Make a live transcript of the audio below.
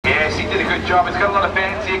G.A.S.C did a good job. It's got a lot of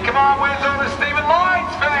fans here. Come on, where's all the Stephen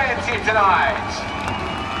Lyons fans here tonight?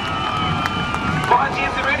 Lyons,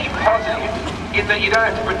 is there any positive in that you don't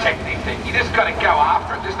have to protect anything? You just got to go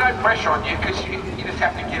after it. There's no pressure on you because you just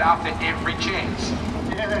have to get after every chance.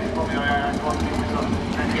 Yeah, that's probably our own thing. We're sort of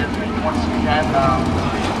trying to get as many points as we can.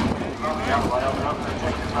 The other way, I'll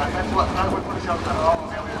protect it. But that's what we put ourselves in a hole,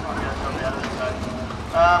 and now we're trying to get ourselves out of it.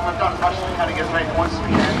 So we've done as much as we can to get as many points as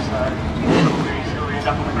we can. So still end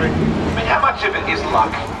up on the grid. I mean, how much of it is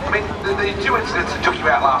luck? I mean, the two incidents that took you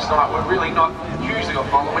out last night were really not hugely a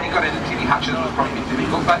problem. When you got into Timmy Hutchins, it was probably a bit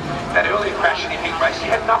difficult, but that earlier crash in your heat race,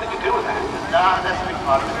 you had nothing to do with that. No, that's a big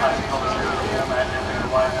part of it. Obviously, the format and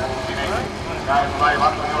everything away from all you need. Play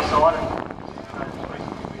luck on your side, and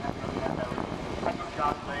recently we had a good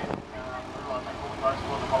chance to lead. I think all the most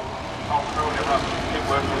for the whole crew and everyone keep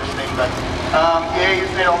working with this thing. But yeah, you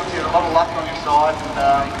need obviously a lot of luck on your side,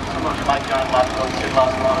 and sometimes you make your own luck. Like I said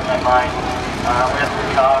last night in that lane, we had the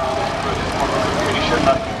car and we just wanted to finish it,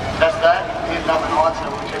 but that's that. Here's another night, so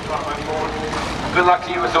we'll keep trying to move forward. Good luck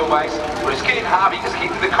to you as always. We're just getting Harvey, just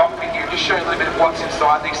get to the cockpit here, just show you a little bit of what's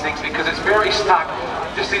inside these things because it's very snug.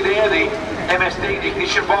 Just see there, the MSD, the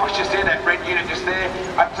ignition box, just there, that red unit just there.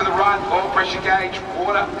 Up to the right, oil pressure gauge,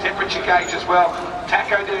 water, temperature gauge as well.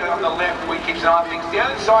 Tacho there on the left where he keeps an eye on things.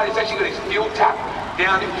 Down inside, he's actually got his fuel tap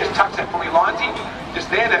down. If you just touch that for me, Lindsay.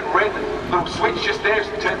 Just there, that red little switch just there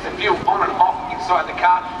turns the fuel on and off inside the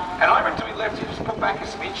car. And over to his left, he just put back a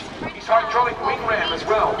smidge. His hydraulic wing ram as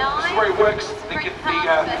well. This is where he works the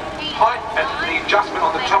height and the adjustment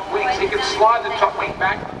on the top wings. He can slide the top wing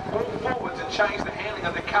back all forwards and change the handling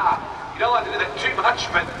of the car. You don't like to do that too much,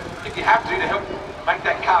 but if you have to help make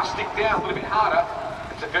that car stick down a little bit harder,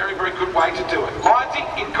 it's a very, very good way to do it. Lindsay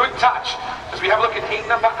in good touch as we have a look at heat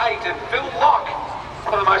number 8 and Phil Locke,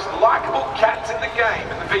 one of the most likeable cats in the game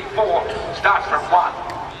in the V4, starts from 1.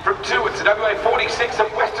 From 2, it's a WA46 of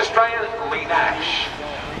West Australian Lee Nash.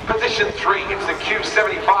 Position 3, it's the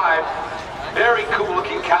Q75. Very cool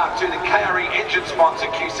looking car too, the KRE engine sponsor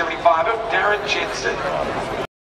Q75 of Darren Jensen.